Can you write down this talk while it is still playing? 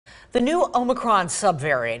The new Omicron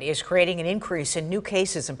subvariant is creating an increase in new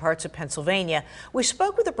cases in parts of Pennsylvania. We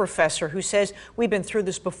spoke with a professor who says we've been through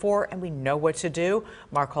this before and we know what to do.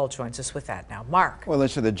 Mark Hall joins us with that now. Mark. Well,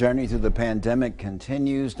 Alicia, the journey through the pandemic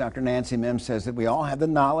continues. Dr. Nancy Mims says that we all have the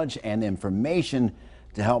knowledge and information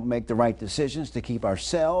to help make the right decisions to keep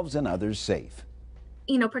ourselves and others safe.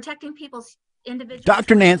 Protecting people's individual.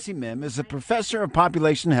 Dr. Nancy Mims is a professor of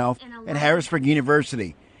population health at Harrisburg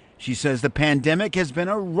University. She says the pandemic has been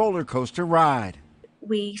a roller coaster ride.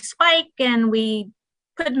 We spike and we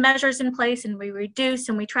put measures in place and we reduce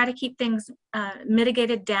and we try to keep things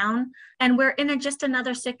mitigated down. And we're in just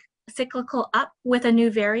another cyclical up with a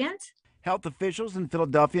new variant. Health officials in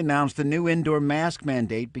Philadelphia announced a new indoor mask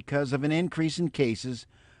mandate because of an increase in cases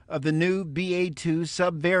of the new BA2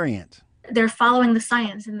 subvariant. They're following the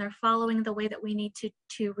science and they're following the way that we need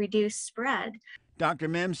to reduce spread. Dr.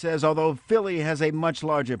 Mims says although Philly has a much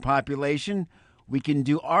larger population, we can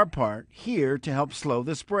do our part here to help slow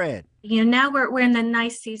the spread. Now we're in the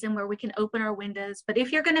nice season where we can open our windows, but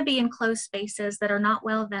if you're going to be in closed spaces that are not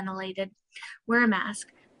well ventilated, wear a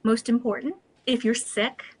mask. Most important, if you're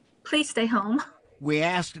sick, please stay home. We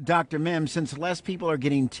asked Dr. Mims, since less people are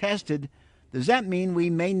getting tested, does that mean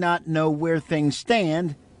we may not know where things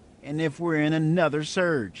stand and if we're in another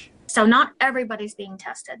surge? So not everybody's being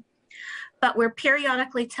tested, but we're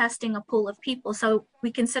periodically testing a pool of people. So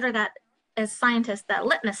we consider that as scientists, that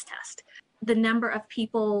litmus test. The number of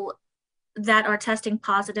people that are testing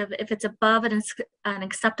positive, if it's above an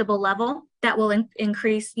acceptable level, that will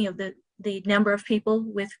increase, the number of people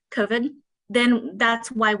with COVID. Then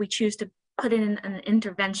that's why we choose to put in an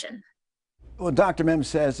intervention. Well, Dr. Mims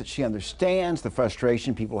says that she understands the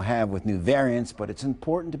frustration people have with new variants, but it's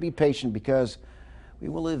important to be patient because we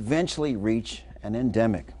will eventually reach an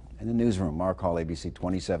endemic. In the newsroom, Mark Hall, ABC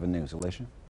 27 News. Alicia?